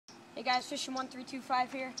Hey guys, Fishing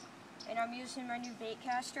 1325 here, and I'm using my new bait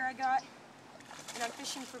caster I got, and I'm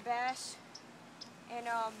fishing for bass. And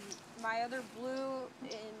my other blue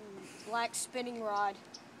and black spinning rod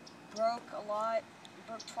broke a lot,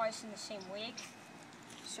 broke twice in the same week.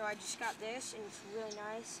 So I just got this, and it's really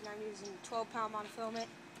nice, and I'm using 12-pound monofilament,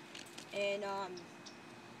 and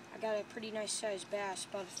I got a pretty nice sized bass,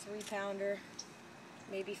 about a 3-pounder,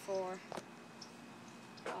 maybe 4.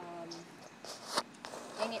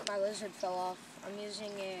 Dang it, my lizard fell off. I'm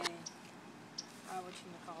using a, a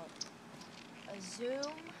Zoom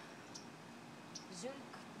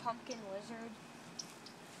pumpkin lizard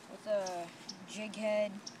with a jig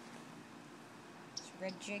head. It's a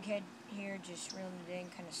red jig head here, just reeling it in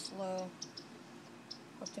kind of slow.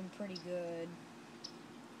 Hooked him pretty good.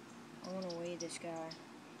 I want to weigh this guy.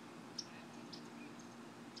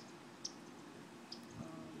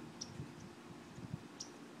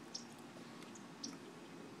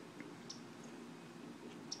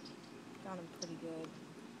 Got him pretty good.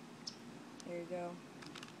 There you go.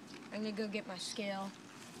 I'm gonna go get my scale.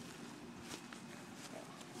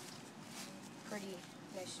 Pretty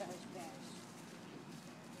nice sized bass.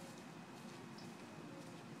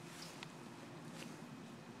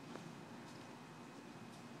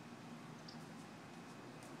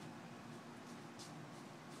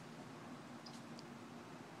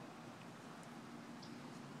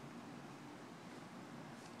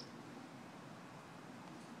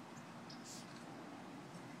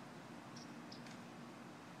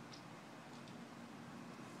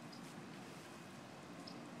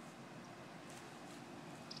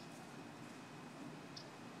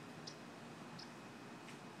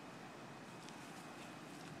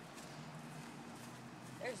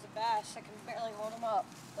 There's the bass. I can barely hold him up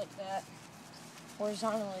like that,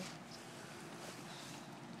 horizontally.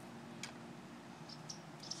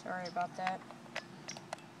 Sorry about that.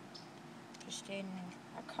 I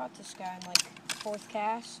caught this guy in like fourth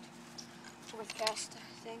cast, I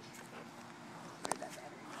think. Where'd that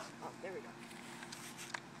battery go? Oh, there we go.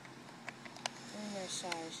 Very nice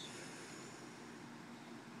size.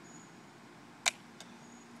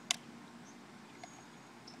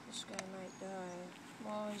 This guy might die.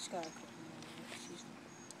 Well, he's got a couple more minutes.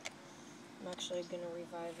 I'm actually going to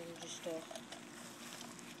revive him just to...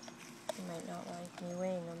 He might not like me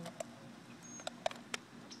weighing him.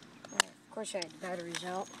 Right, of course I had the batteries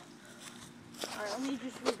out. Alright, let me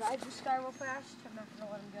just revive this guy real fast. I'm not going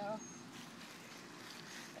to let him go.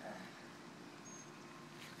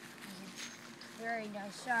 Very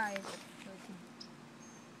nice size. There's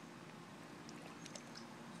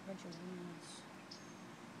a bunch of weeds.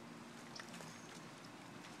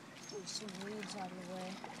 Move some weeds out of the way.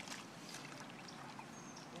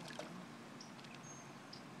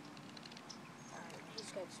 Alright,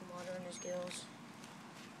 he's got some water in his gills.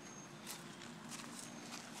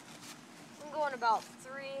 I'm going about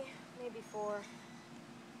 3, maybe 4.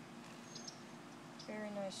 Very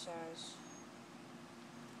nice size.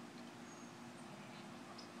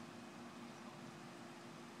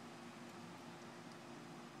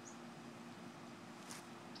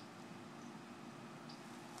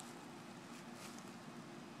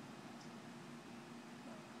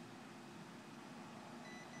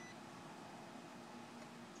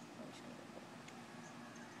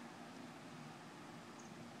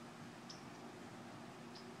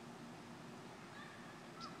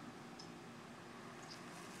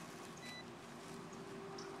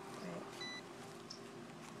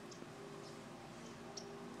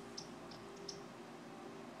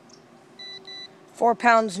 £4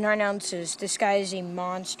 pounds, 9 ounces. This guy is a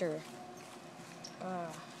monster.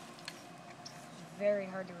 It's very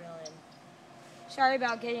hard to reel in. Sorry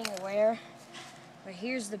about getting aware, but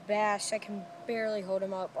here's the bass. I can barely hold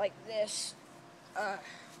him up like this.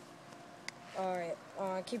 Alright,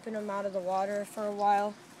 keeping him out of the water for a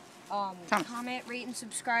while. Comment, rate, and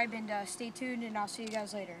subscribe, and stay tuned, and I'll see you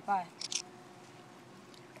guys later. Bye.